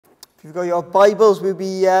If you've got your Bibles, we'll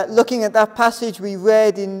be looking at that passage we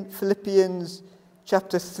read in Philippians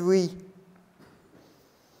chapter 3.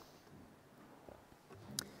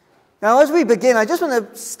 Now, as we begin, I just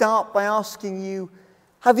want to start by asking you,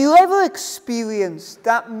 have you ever experienced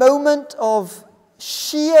that moment of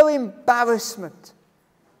sheer embarrassment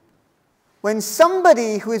when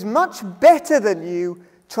somebody who is much better than you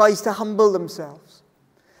tries to humble themselves?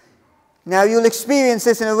 Now, you'll experience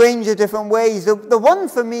this in a range of different ways. The one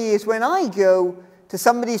for me is when I go to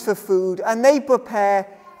somebody's for food and they prepare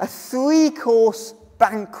a 3-course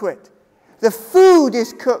banquet. The food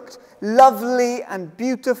is cooked lovely and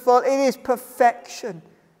beautiful. It is perfection.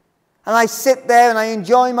 And I sit there and I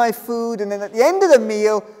enjoy my food, and then at the end of the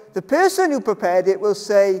meal, the person who prepared it will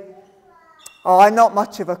say, "Oh, I'm not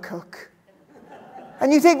much of a cook."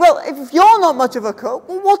 And you think, well, if you're not much of a cook,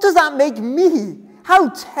 well, what does that make me? How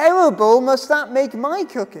terrible must that make my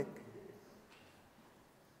cooking?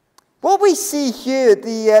 What we see here at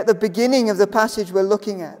the beginning of the passage we're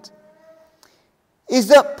looking at is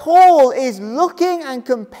that Paul is looking and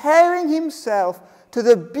comparing himself to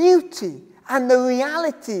the beauty and the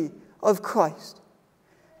reality of Christ.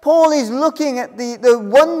 Paul is looking at the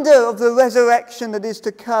wonder of the resurrection that is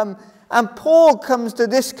to come, and Paul comes to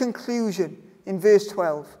this conclusion in verse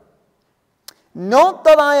 12. "Not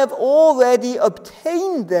that I have already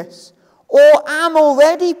obtained this, or am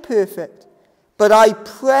already perfect, but I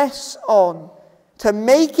press on to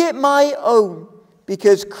make it my own,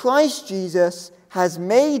 because Christ Jesus has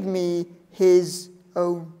made me his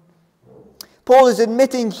own." Paul is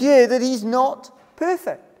admitting here that he's not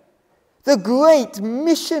perfect. The great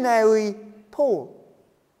missionary Paul,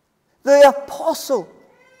 the apostle,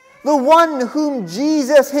 the one whom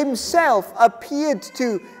Jesus himself appeared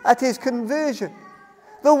to at his conversion,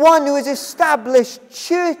 the one who has established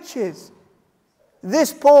churches.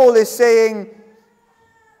 This Paul is saying,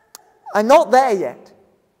 I'm not there yet.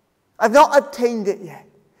 I've not obtained it yet.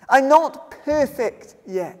 I'm not perfect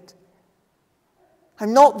yet.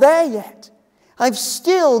 I'm not there yet. I've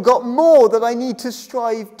still got more that I need to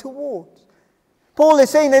strive towards. Paul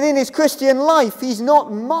is saying that in his Christian life, he's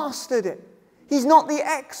not mastered it. He's not the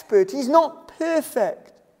expert. He's not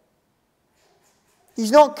perfect. He's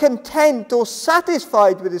not content or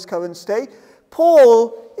satisfied with his current state.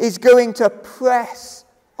 Paul is going to press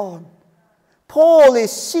on. Paul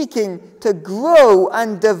is seeking to grow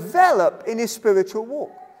and develop in his spiritual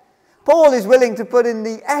walk. Paul is willing to put in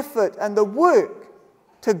the effort and the work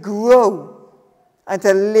to grow and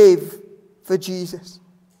to live for Jesus.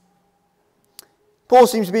 Paul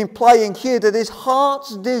seems to be implying here that his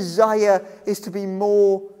heart's desire is to be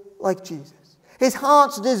more like Jesus. His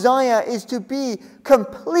heart's desire is to be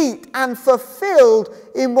complete and fulfilled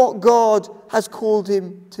in what God has called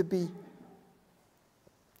him to be.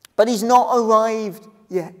 But he's not arrived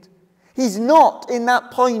yet. He's not in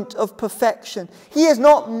that point of perfection. He has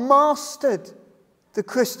not mastered the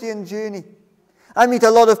Christian journey. I meet a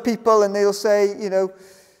lot of people and they'll say,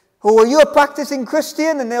 "Oh, are you a practicing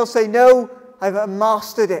Christian?" And they'll say, "No, I've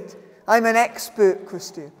mastered it. I'm an expert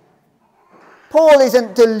Christian." Paul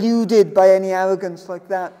isn't deluded by any arrogance like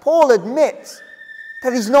that. Paul admits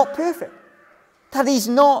that he's not perfect, that he's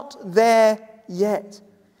not there yet.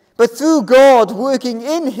 But through God working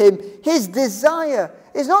in him, his desire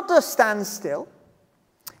is not to stand still.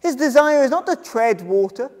 His desire is not to tread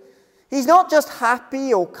water. He's not just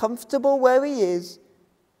happy or comfortable where he is.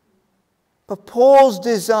 But Paul's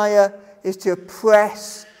desire is to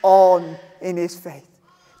press on in his faith,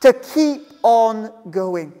 to keep on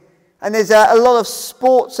going. And there's a lot of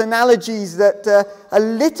sports analogies that are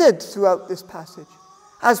littered throughout this passage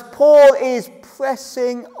as Paul is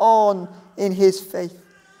pressing on in his faith.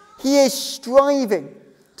 He is striving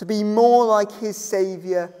to be more like his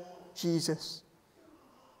Savior, Jesus.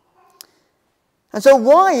 And so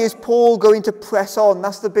why is Paul going to press on?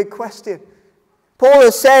 That's the big question. Paul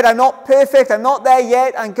has said, I'm not perfect, I'm not there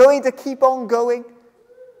yet, I'm going to keep on going.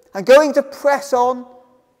 I'm going to press on,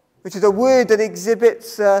 which is a word that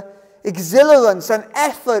exhibits exhilarance and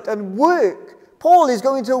effort and work. Paul is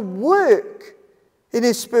going to work in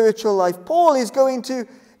his spiritual life. Paul is going to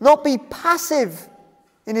not be passive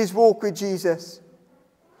in his walk with Jesus,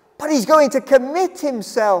 but he's going to commit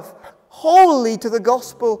himself wholly to the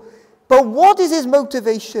gospel. But what is his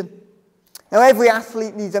motivation? Now, every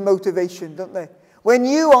athlete needs a motivation, don't they? When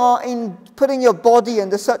you are putting your body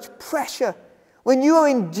under such pressure, when you are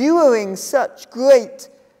enduring such great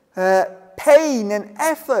pain and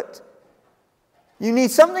effort, you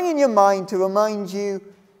need something in your mind to remind you,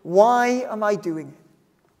 why am I doing it?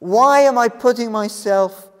 Why am I putting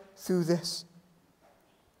myself through this?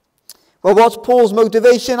 Well, what's Paul's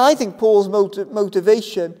motivation? I think Paul's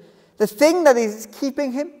motivation the thing that is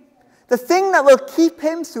keeping him, the thing that will keep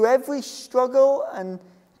him through every struggle and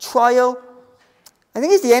trial, I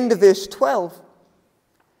think it's the end of verse 12.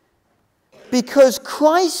 Because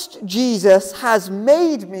Christ Jesus has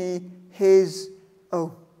made me his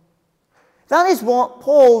own. That is what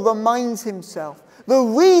Paul reminds himself. The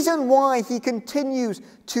reason why he continues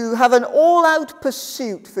to have an all-out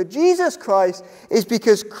pursuit for Jesus Christ is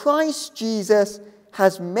because Christ Jesus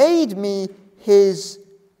has made me his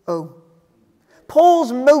own.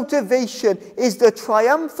 Paul's motivation is the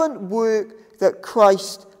triumphant work that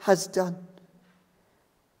Christ has done.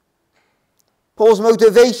 Paul's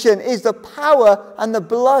motivation is the power and the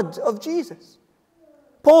blood of Jesus.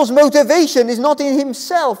 Paul's motivation is not in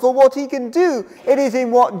himself or what he can do. It is in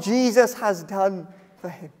what Jesus has done for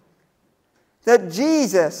him. That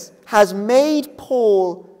Jesus has made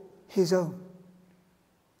Paul his own.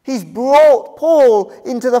 He's brought Paul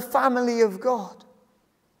into the family of God.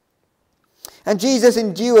 And Jesus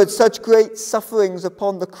endured such great sufferings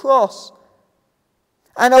upon the cross.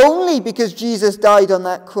 And only because Jesus died on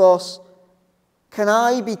that cross can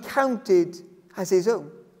I be counted as his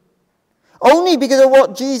own. Only because of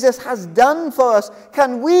what Jesus has done for us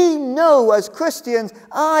can we know as Christians,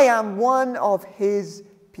 I am one of his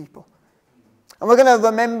people. And we're going to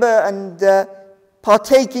remember and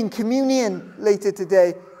partake in communion later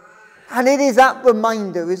today. And it is that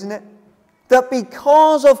reminder, isn't it? That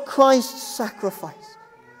because of Christ's sacrifice,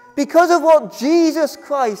 because of what Jesus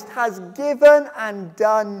Christ has given and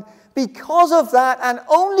done, because of that and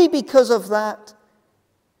only because of that,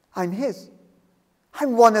 I'm his.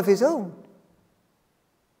 I'm one of his own.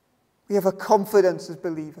 We have a confidence as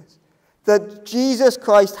believers that Jesus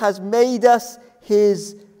Christ has made us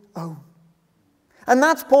his own. And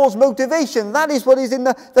that's Paul's motivation. That is what is in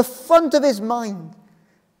the front of his mind.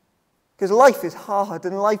 Because life is hard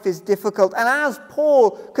and life is difficult. And as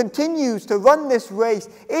Paul continues to run this race,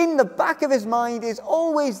 in the back of his mind is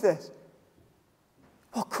always this: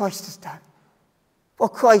 what Christ has done.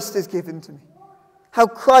 What Christ has given to me. How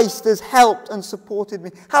Christ has helped and supported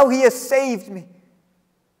me. How he has saved me.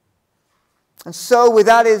 And so with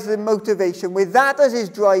that as the motivation, with that as his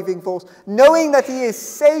driving force, knowing that he is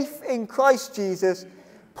safe in Christ Jesus,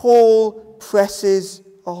 Paul presses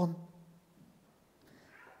on.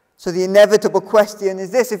 So the inevitable question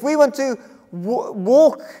is this: if we want to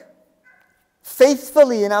walk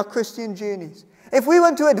faithfully in our Christian journeys, if we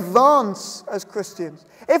want to advance as Christians,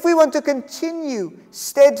 if we want to continue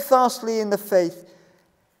steadfastly in the faith,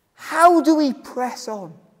 how do we press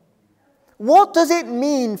on? What does it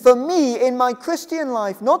mean for me in my Christian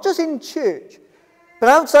life, not just in church, but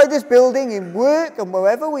outside this building, in work and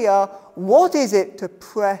wherever we are? What is it to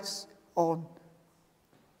press on?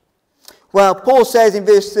 Well, Paul says in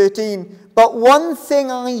verse 13, but one thing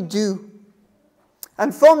I do.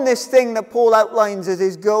 And from this thing that Paul outlines as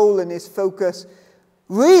his goal and his focus,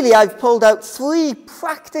 really I've pulled out 3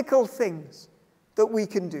 practical things that we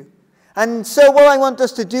can do. And so what I want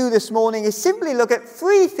us to do this morning is simply look at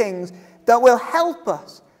 3 things that will help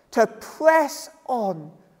us to press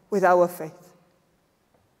on with our faith.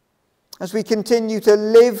 As we continue to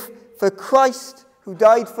live for Christ who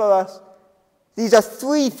died for us, these are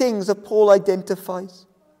 3 things that Paul identifies.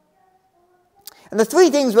 And the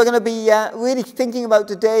 3 things we're going to be really thinking about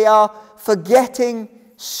today are forgetting,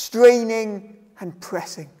 straining, and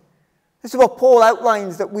pressing. This is what Paul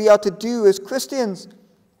outlines that we are to do as Christians.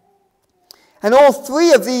 And all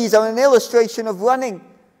 3 of these are an illustration of running.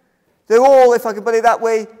 They're all, if I can put it that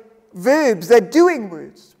way, verbs. They're doing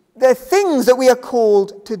words. They're things that we are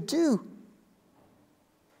called to do.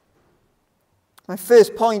 My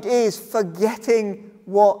first point is forgetting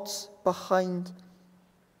what's behind.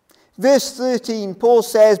 Verse 13, Paul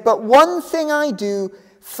says, but one thing I do,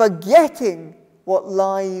 forgetting what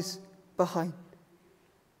lies behind.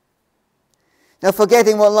 Now,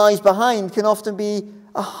 forgetting what lies behind can often be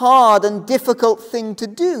a hard and difficult thing to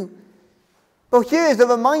do. But here is the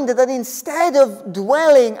reminder that instead of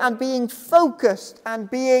dwelling and being focused and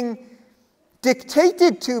being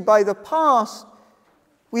dictated to by the past,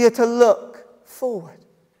 we are to look forward.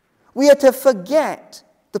 We are to forget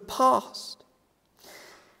the past.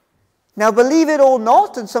 Now, believe it or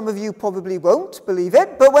not, and some of you probably won't believe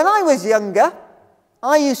it, but when I was younger,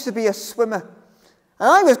 I used to be a swimmer. And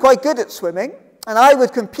I was quite good at swimming, and I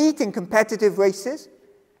would compete in competitive races.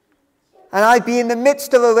 And I'd be in the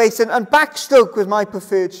midst of a race, and backstroke was my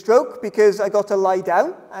preferred stroke because I got to lie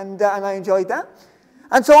down, and I enjoyed that.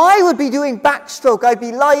 And so I would be doing backstroke. I'd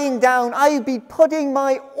be lying down. I'd be putting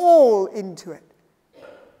my all into it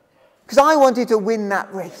because I wanted to win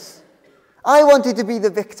that race. I wanted to be the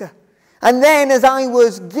victor. And then as I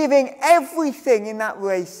was giving everything in that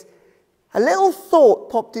race, a little thought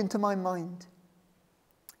popped into my mind.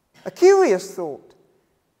 A curious thought.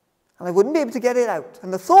 And I wouldn't be able to get it out.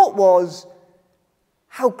 And the thought was,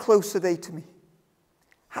 how close are they to me?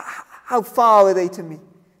 How far are they to me?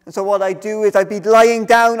 And so what I'd do is I'd be lying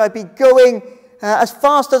down, I'd be going as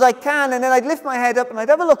fast as I can, and then I'd lift my head up and I'd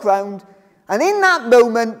have a look round. And in that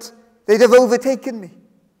moment, they'd have overtaken me.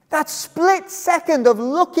 That split second of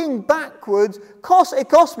looking backwards, it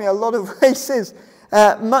cost me a lot of races,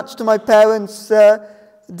 much to my parents'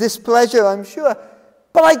 displeasure, I'm sure.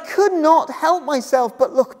 But I could not help myself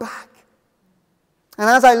but look back. And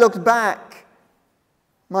as I looked back,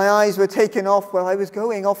 my eyes were taken off where I was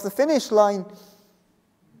going, off the finish line.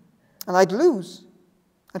 And I'd lose.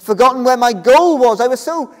 I'd forgotten where my goal was. I was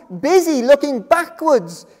so busy looking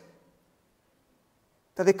backwards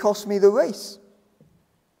that it cost me the race.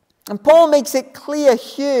 And Paul makes it clear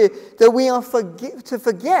here that we are to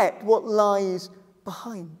forget what lies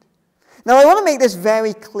behind. Now, I want to make this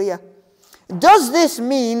very clear. Does this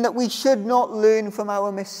mean that we should not learn from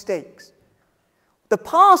our mistakes? The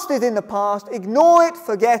past is in the past. Ignore it,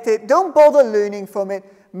 forget it. Don't bother learning from it.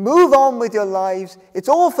 Move on with your lives. It's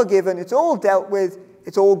all forgiven. It's all dealt with.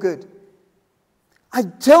 It's all good. I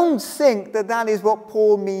don't think that that is what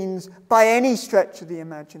Paul means by any stretch of the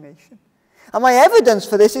imagination. And my evidence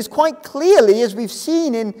for this is quite clearly, as we've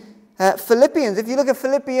seen in Philippians. If you look at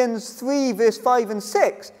Philippians 3, verse 5 and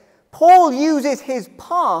 6, Paul uses his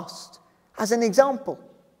past as an example.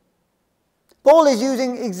 Paul is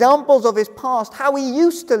using examples of his past, how he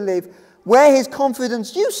used to live, where his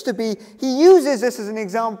confidence used to be. He uses this as an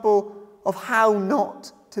example of how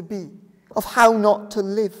not to be, of how not to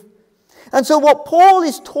live. And so what Paul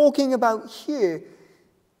is talking about here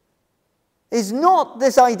is not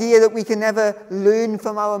this idea that we can never learn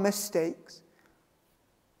from our mistakes.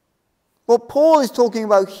 What Paul is talking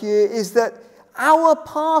about here is that our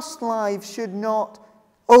past lives should not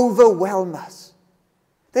overwhelm us.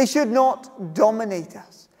 They should not dominate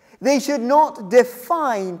us. They should not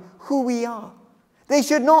define who we are. They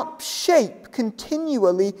should not shape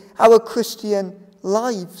continually our Christian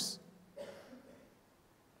lives.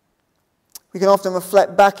 We can often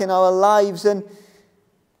reflect back in our lives, and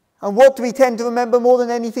what do we tend to remember more than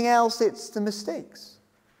anything else? It's the mistakes.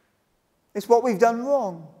 It's what we've done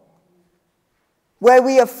wrong. Where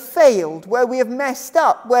we have failed, where we have messed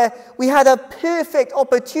up, where we had a perfect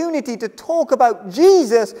opportunity to talk about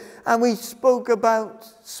Jesus and we spoke about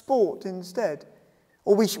sport instead.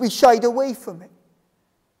 Or we shied away from it.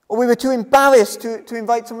 Or we were too embarrassed to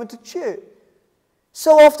invite someone to church.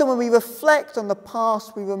 So often when we reflect on the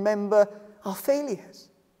past, we remember our failures.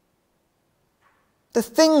 The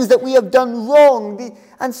things that we have done wrong.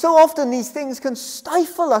 And so often these things can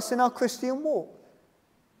stifle us in our Christian walk.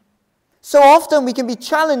 So often we can be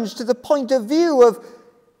challenged to the point of view of,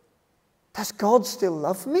 does God still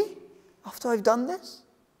love me after I've done this?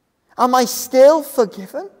 Am I still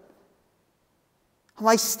forgiven? Am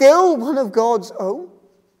I still one of God's own?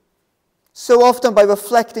 So often by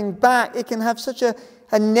reflecting back, it can have such a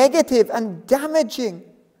negative and damaging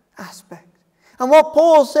aspect. And what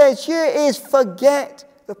Paul says here is, forget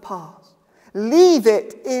the past. Leave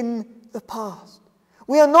it in the past.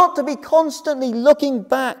 We are not to be constantly looking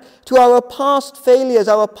back to our past failures,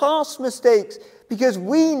 our past mistakes, because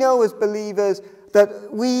we know as believers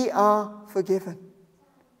that we are forgiven.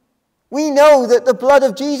 We know that the blood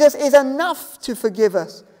of Jesus is enough to forgive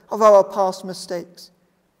us of our past mistakes,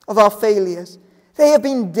 of our failures. They have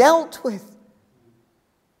been dealt with.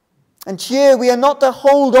 And here we are not to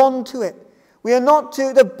hold on to it. We are not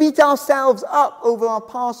to beat ourselves up over our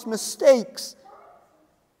past mistakes.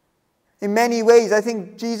 In many ways, I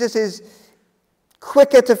think Jesus is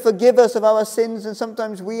quicker to forgive us of our sins than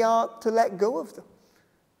sometimes we are to let go of them.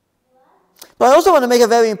 But I also want to make a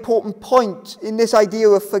very important point in this idea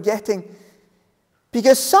of forgetting.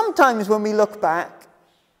 Because sometimes when we look back,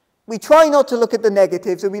 we try not to look at the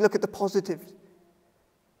negatives and we look at the positives.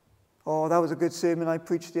 Oh, that was a good sermon I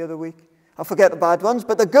preached the other week. I'll forget the bad ones,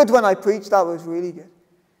 but the good one I preached, that was really good.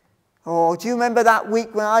 Oh, do you remember that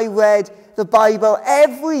week when I read the Bible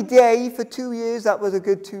every day for 2 years? That was a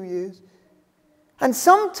good 2 years. And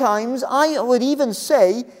sometimes I would even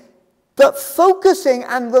say that focusing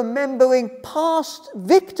and remembering past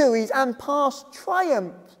victories and past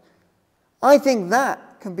triumphs, I think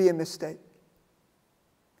that can be a mistake.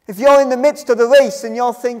 If you're in the midst of the race and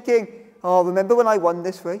you're thinking, oh, remember when I won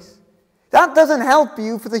this race? That doesn't help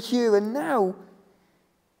you for the here and now.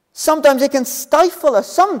 Sometimes it can stifle us.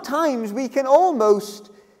 Sometimes we can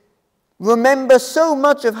almost remember so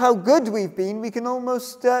much of how good we've been, we can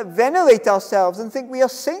almost venerate ourselves and think we are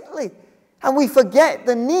saintly. And we forget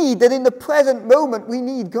the need that in the present moment we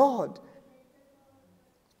need God.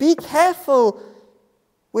 Be careful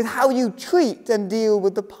with how you treat and deal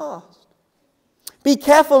with the past. Be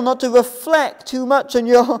careful not to reflect too much on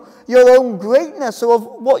your own greatness or of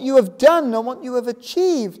what you have done or what you have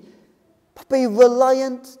achieved, but be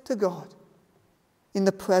reliant to God in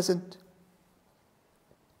the present.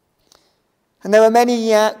 And there are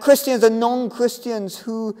many Christians and non-Christians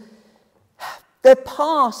who their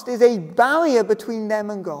past is a barrier between them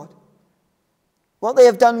and God. What they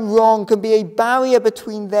have done wrong can be a barrier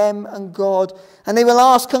between them and God. And they will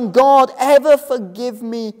ask, can God ever forgive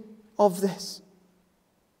me of this?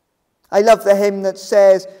 I love the hymn that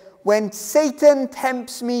says, when Satan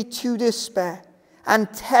tempts me to despair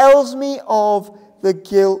and tells me of the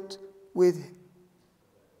guilt within.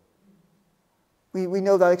 We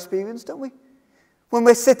know that experience, don't we? When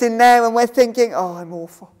we're sitting there and we're thinking, oh, I'm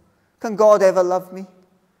awful. Can God ever love me?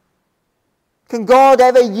 Can God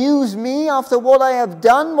ever use me after what I have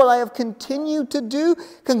done, what I have continued to do?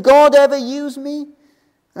 Can God ever use me?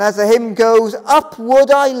 And as the hymn goes,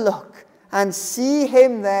 upward I look and see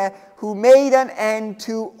him there who made an end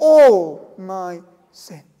to all my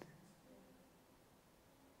sin.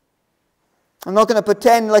 I'm not going to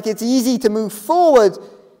pretend like it's easy to move forward.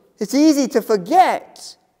 It's easy to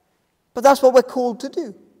forget. But that's what we're called to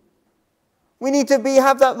do. We need to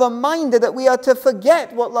have that reminder that we are to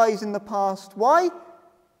forget what lies in the past. Why?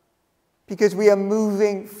 Because we are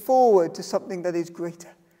moving forward to something that is greater.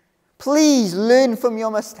 Please learn from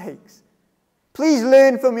your mistakes. Please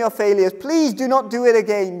learn from your failures. Please do not do it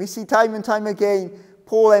again. We see time and time again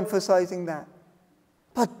Paul emphasizing that.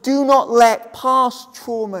 But do not let past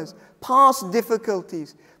traumas, past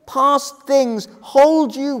difficulties, past things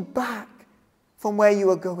hold you back from where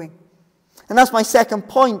you are going. And that's my second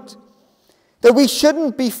point. That we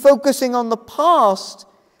shouldn't be focusing on the past,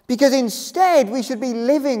 because instead we should be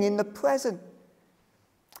living in the present.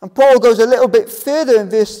 And Paul goes a little bit further in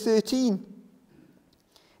verse 13.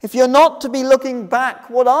 If you're not to be looking back,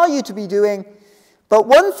 what are you to be doing? But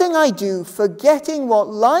one thing I do, forgetting what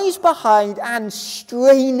lies behind and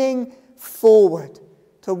straining forward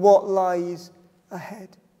to what lies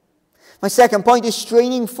ahead. My second point is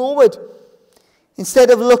straining forward.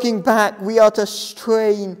 Instead of looking back, we are to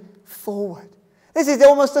strain forward. This is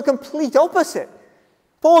almost the complete opposite.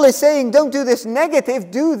 Paul is saying, don't do this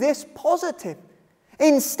negative, do this positive.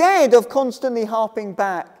 Instead of constantly harping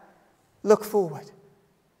back, look forward.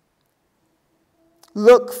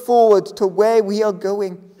 Look forward to where we are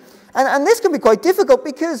going. And this can be quite difficult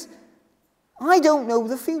because I don't know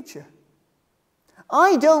the future.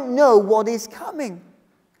 I don't know what is coming.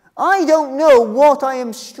 I don't know what I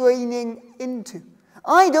am straining into.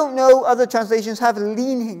 I don't know, other translations have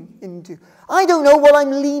leaning into. I don't know what I'm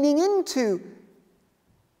leaning into.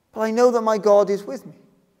 But I know that my God is with me.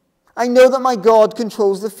 I know that my God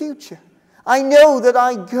controls the future. I know that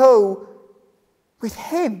I go with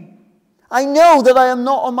him. I know that I am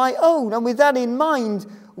not on my own. And with that in mind,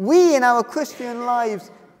 we in our Christian lives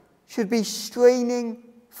should be straining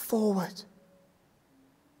forward.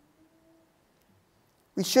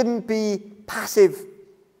 We shouldn't be passive.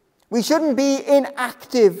 We shouldn't be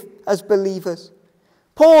inactive as believers.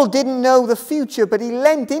 Paul didn't know the future, but he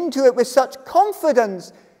leant into it with such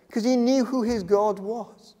confidence because he knew who his God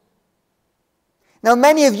was. Now,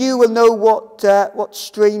 many of you will know what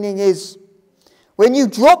straining is. When you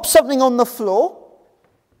drop something on the floor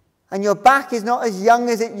and your back is not as young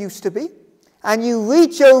as it used to be, and you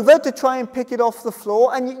reach over to try and pick it off the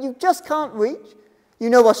floor and you just can't reach, you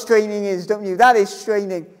know what straining is, don't you? That is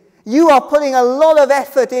straining. You are putting a lot of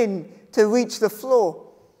effort in to reach the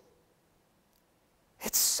floor.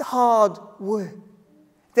 It's hard work.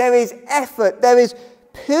 There is effort. There is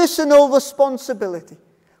personal responsibility.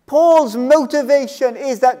 Paul's motivation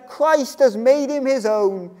is that Christ has made him his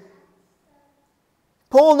own.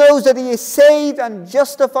 Paul knows that he is saved and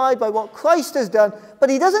justified by what Christ has done, but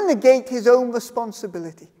he doesn't negate his own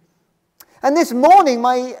responsibility. And this morning,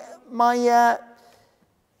 my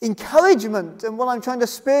encouragement and what I'm trying to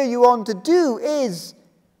spur you on to do is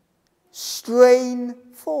strain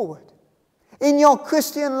forward. In your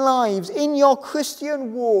Christian lives, in your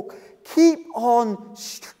Christian walk, keep on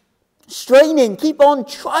straining, keep on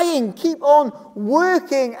trying, keep on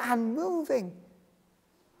working and moving.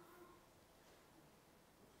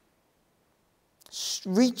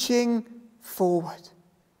 Reaching forward.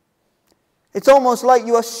 It's almost like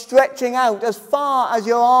you are stretching out as far as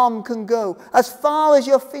your arm can go, as far as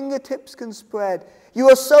your fingertips can spread. You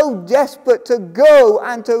are so desperate to go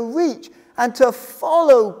and to reach and to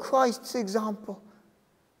follow Christ's example.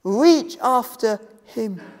 Reach after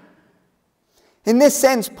him. In this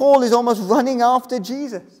sense, Paul is almost running after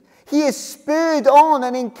Jesus. He is spurred on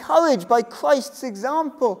and encouraged by Christ's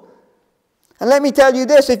example. And let me tell you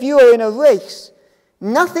this, if you are in a race,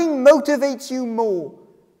 nothing motivates you more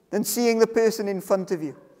than seeing the person in front of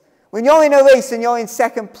you. When you're in a race and you're in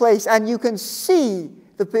second place and you can see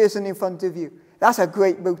the person in front of you, that's a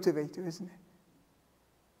great motivator, isn't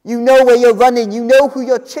it? You know where you're running. You know who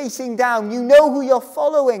you're chasing down. You know who you're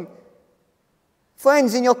following.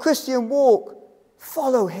 Friends, in your Christian walk,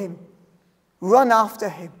 follow him. Run after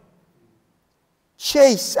him.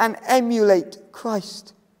 Chase and emulate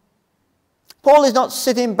Christ. Paul is not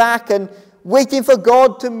sitting back and waiting for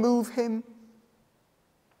God to move him.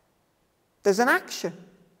 There's an action.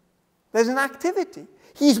 There's an activity.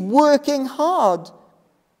 He's working hard.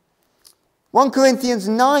 1 Corinthians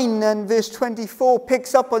 9 and verse 24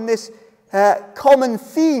 picks up on this common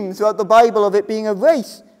theme throughout the Bible of it being a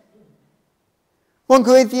race. 1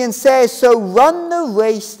 Corinthians says, "So run the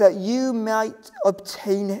race that you might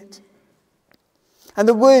obtain it." And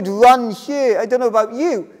the word run here, I don't know about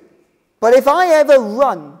you, but if I ever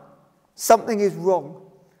run, something is wrong.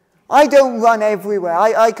 I don't run everywhere.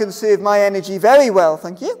 I conserve my energy very well,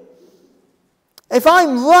 thank you. If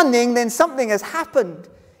I'm running, then something has happened.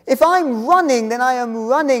 If I'm running, then I am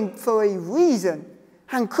running for a reason.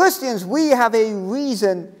 And Christians, we have a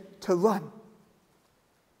reason to run.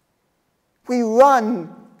 We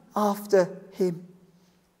run after him.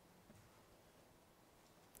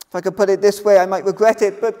 If I could put it this way, I might regret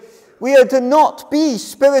it, but we are to not be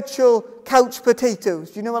spiritual couch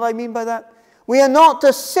potatoes. Do you know what I mean by that? We are not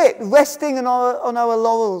to sit resting on our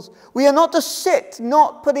laurels. We are not to sit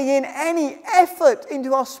not putting in any effort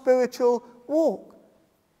into our spiritual walk.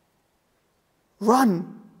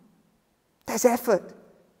 Run. There's effort.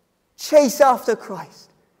 Chase after Christ.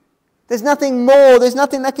 There's nothing more. There's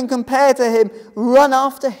nothing that can compare to him. Run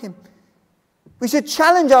after him. We should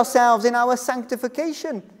challenge ourselves in our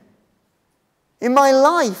sanctification. In my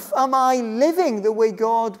life, am I living the way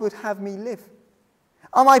God would have me live?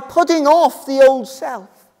 Am I putting off the old self?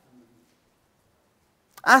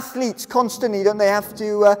 Athletes constantly, don't they, have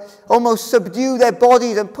to almost subdue their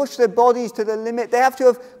bodies and push their bodies to the limit. They have to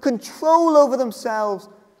have control over themselves.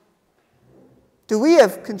 Do we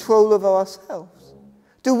have control over ourselves?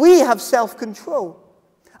 Do we have self-control?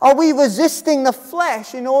 Are we resisting the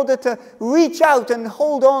flesh in order to reach out and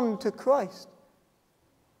hold on to Christ?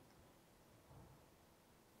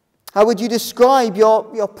 How would you describe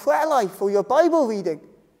your prayer life or your Bible reading?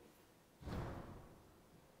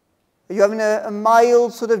 Are you having a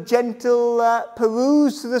mild, sort of gentle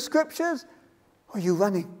peruse through the Scriptures? Or are you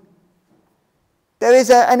running? There is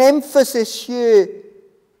an emphasis here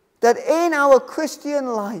that in our Christian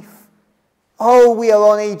life, we are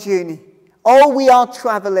on a journey. We are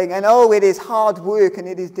traveling. And it is hard work and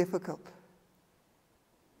it is difficult.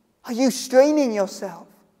 Are you straining yourself?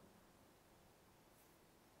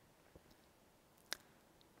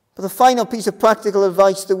 But the final piece of practical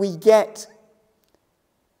advice that we get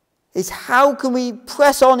is how can we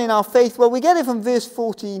press on in our faith? Well, we get it from verse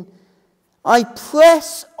 14. I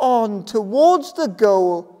press on towards the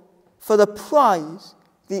goal for the prize,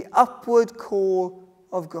 the upward call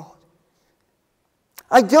of God.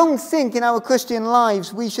 I don't think in our Christian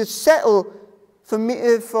lives we should settle for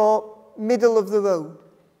middle of the road.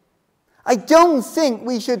 I don't think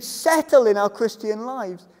we should settle in our Christian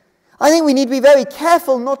lives. I think we need to be very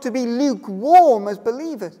careful not to be lukewarm as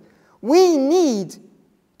believers. We need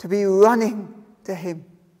to be running to him.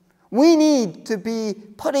 We need to be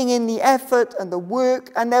putting in the effort and the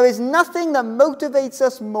work, and there is nothing that motivates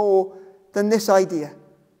us more than this idea.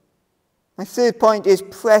 My third point is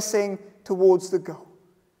pressing towards the goal.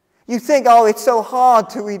 You think, it's so hard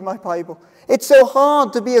to read my Bible. It's so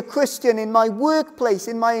hard to be a Christian in my workplace,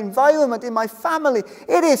 in my environment, in my family.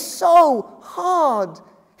 It is so hard.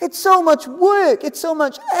 It's so much work. It's so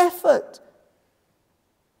much effort.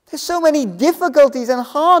 There's so many difficulties and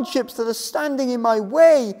hardships that are standing in my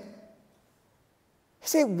way.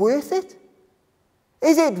 Is it worth it?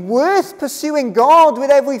 Is it worth pursuing God with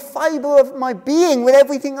every fiber of my being, with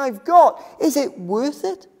everything I've got? Is it worth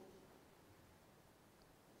it?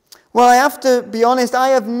 Well, I have to be honest, I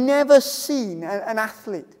have never seen an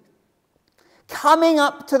athlete coming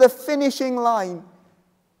up to the finishing line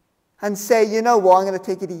and say, you know what, I'm going to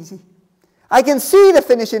take it easy. I can see the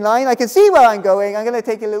finishing line. I can see where I'm going. I'm going to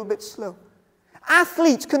take it a little bit slow.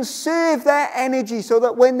 Athletes conserve their energy so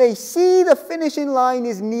that when they see the finishing line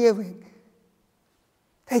is nearing,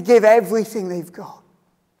 they give everything they've got.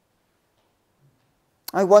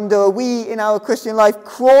 I wonder, are we in our Christian life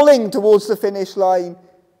crawling towards the finish line?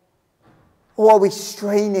 Or are we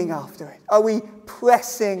straining after it? Are we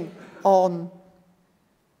pressing on?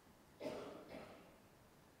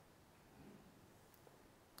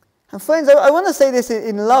 And friends, I want to say this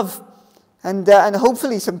in love and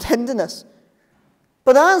hopefully some tenderness.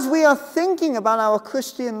 But as we are thinking about our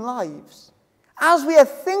Christian lives, as we are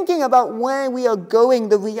thinking about where we are going,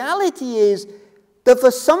 the reality is that for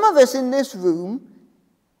some of us in this room,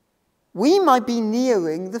 we might be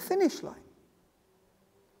nearing the finish line.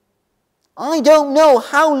 I don't know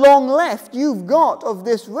how long left you've got of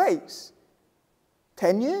this race.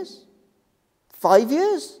 10 years? 5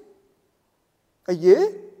 years? A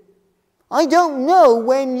year? I don't know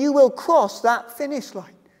when you will cross that finish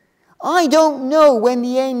line. I don't know when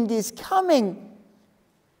the end is coming.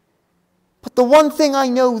 But the one thing I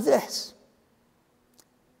know this,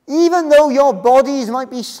 even though your bodies might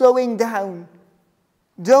be slowing down,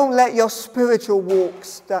 don't let your spiritual walk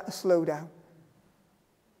slow down.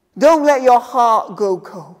 Don't let your heart grow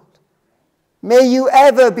cold. May you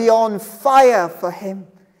ever be on fire for Him.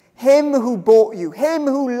 Him who bought you, Him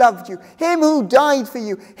who loved you, Him who died for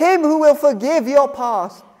you, Him who will forgive your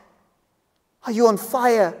past. Are you on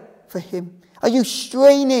fire for Him? Are you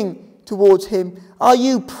straining towards Him? Are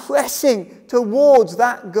you pressing towards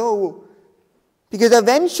that goal? Because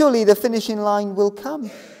eventually the finishing line will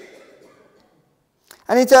come.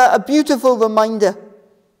 And it's a beautiful reminder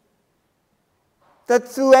that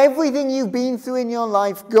through everything you've been through in your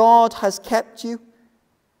life, God has kept you.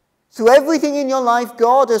 Through everything in your life,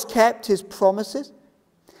 God has kept His promises.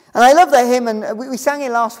 And I love that hymn, and we sang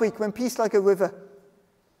it last week, When Peace Like a River.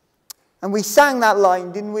 And we sang that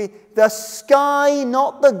line, didn't we? The sky,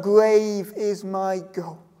 not the grave, is my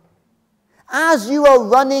goal. As you are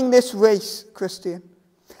running this race, Christian,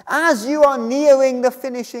 as you are nearing the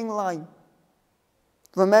finishing line,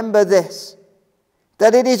 remember this,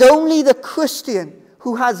 that it is only the Christian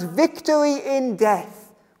who has victory in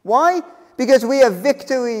death. Why? Because we have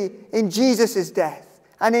victory in Jesus' death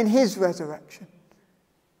and in His resurrection.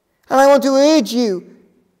 And I want to urge you,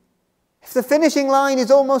 if the finishing line is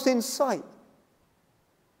almost in sight,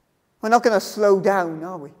 we're not going to slow down,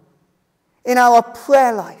 are we? In our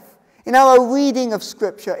prayer life, in our reading of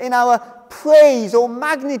Scripture, in our praise or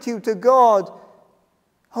magnitude to God,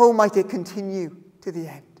 oh, might it continue to the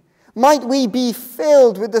end. Might we be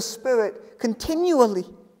filled with the Spirit continually,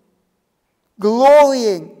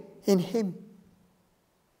 glorying in Him.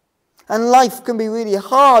 And life can be really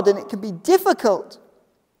hard and it can be difficult.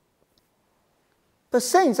 But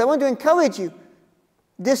saints, I want to encourage you,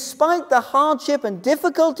 despite the hardship and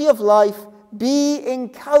difficulty of life, be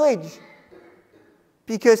encouraged,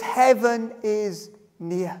 because heaven is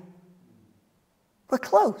near. We're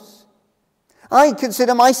close. I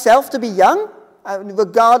consider myself to be young,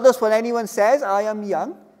 regardless what anyone says, I am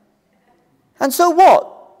young. And so what?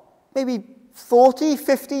 Maybe 40,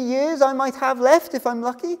 50 years I might have left if I'm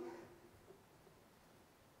lucky.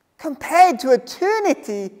 Compared to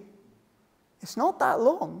eternity, it's not that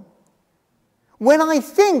long. When I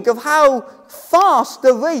think of how fast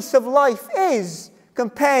the race of life is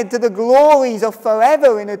compared to the glories of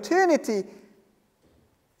forever in eternity,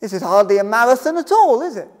 this is hardly a marathon at all,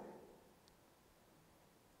 is it?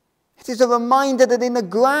 It is a reminder that in the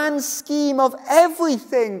grand scheme of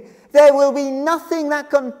everything, there will be nothing that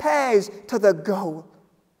compares to the goal,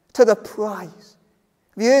 to the prize.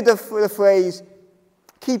 Have you heard the phrase,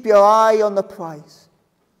 keep your eye on the prize?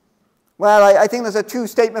 Well, I think that's a true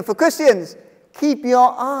statement for Christians. Keep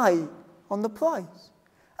your eye on the prize.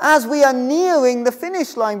 As we are nearing the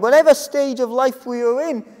finish line, whatever stage of life we are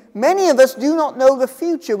in, many of us do not know the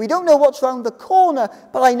future. We don't know what's around the corner,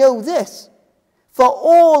 but I know this. For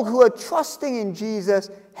all who are trusting in Jesus,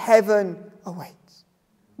 heaven awaits.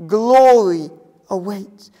 Glory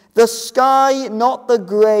awaits. The sky, not the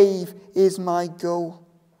grave, is my goal.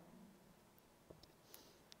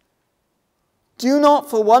 Do not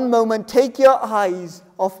for one moment take your eyes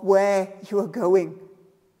off where you are going,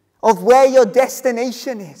 of where your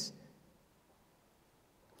destination is.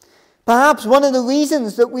 Perhaps one of the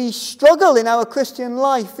reasons that we struggle in our Christian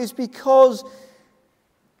life is because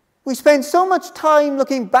we spend so much time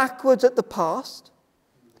looking backwards at the past.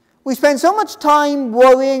 We spend so much time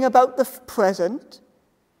worrying about the present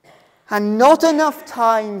and not enough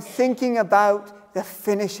time thinking about the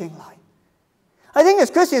finishing line. I think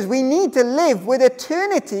as Christians, we need to live with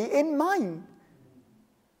eternity in mind.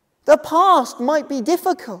 The past might be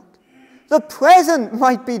difficult. The present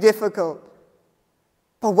might be difficult.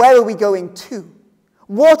 But where are we going to?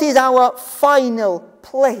 What is our final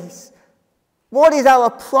place? What is our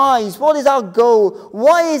prize? What is our goal?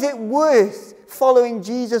 Why is it worth following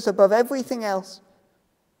Jesus above everything else?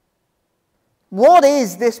 What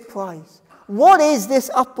is this prize? What is this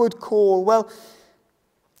upward call? Well,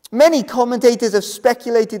 many commentators have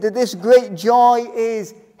speculated that this great joy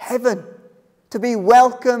is heaven, to be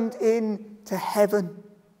welcomed into heaven.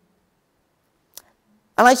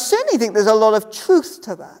 And I certainly think there's a lot of truth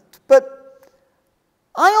to that. But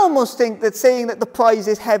I almost think that saying that the prize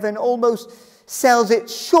is heaven almost sells it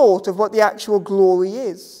short of what the actual glory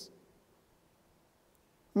is.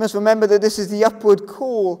 You must remember that this is the upward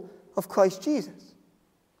call of Christ Jesus.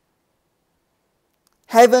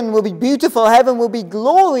 Heaven will be beautiful, heaven will be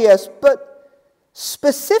glorious, but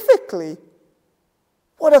specifically,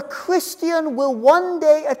 what a Christian will one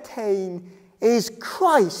day attain is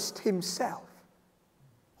Christ himself.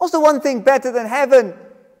 What's the one thing better than heaven?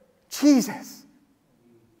 Jesus.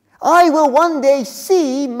 I will one day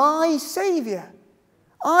see my Savior.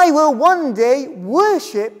 I will one day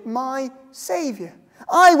worship my Savior.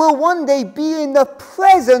 I will one day be in the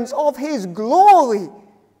presence of his glory.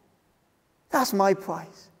 That's my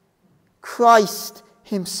prize. Christ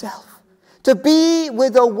himself. To be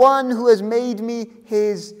with the one who has made me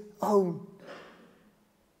his own.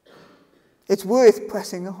 It's worth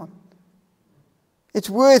pressing on. It's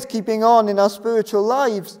worth keeping on in our spiritual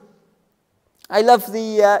lives. I love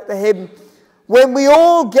the hymn, "When we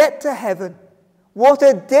all get to heaven, what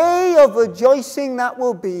a day of rejoicing that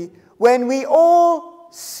will be when we all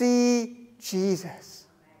see Jesus."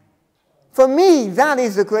 For me, that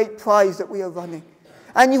is the great prize that we are running.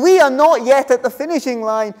 And we are not yet at the finishing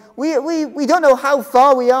line. We don't know how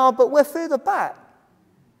far we are, but we're further back.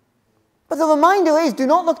 But the reminder is, do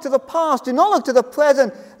not look to the past. Do not look to the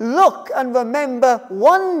present. Look and remember,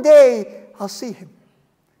 one day I'll see him.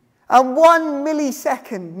 And 1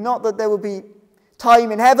 millisecond, not that there will be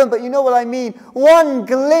time in heaven, but you know what I mean. One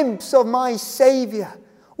glimpse of my Savior.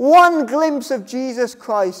 One glimpse of Jesus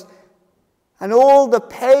Christ. And all the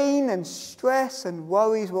pain and stress and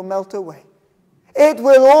worries will melt away. It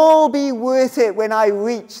will all be worth it when I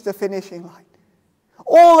reach the finishing line.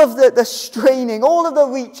 All of the straining, all of the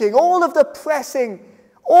reaching, all of the pressing,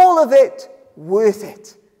 all of it worth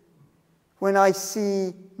it when I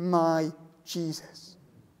see my Jesus.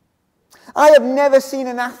 I have never seen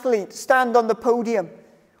an athlete stand on the podium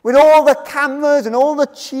with all the cameras and all the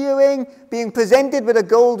cheering being presented with a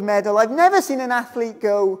gold medal. I've never seen an athlete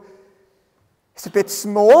go, "It's a bit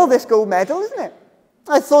small, this gold medal, isn't it?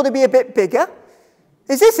 I thought it'd be a bit bigger.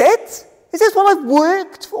 Is this it? Is this what I've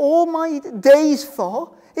worked all my days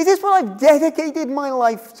for? Is this what I've dedicated my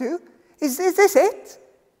life to? Is this it?"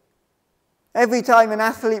 Every time an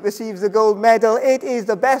athlete receives the gold medal, it is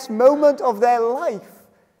the best moment of their life.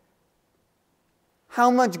 How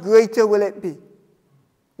much greater will it be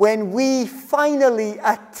when we finally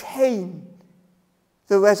attain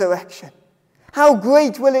the resurrection? How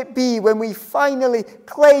great will it be when we finally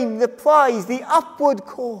claim the prize, the upward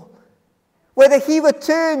call? Whether he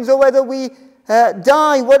returns or whether we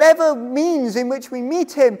die, whatever means in which we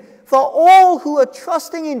meet him, for all who are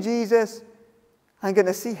trusting in Jesus, I'm going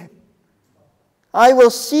to see him. I will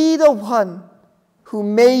see the one who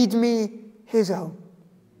made me his own.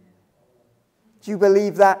 Do you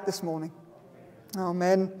believe that this morning?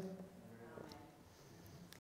 Amen.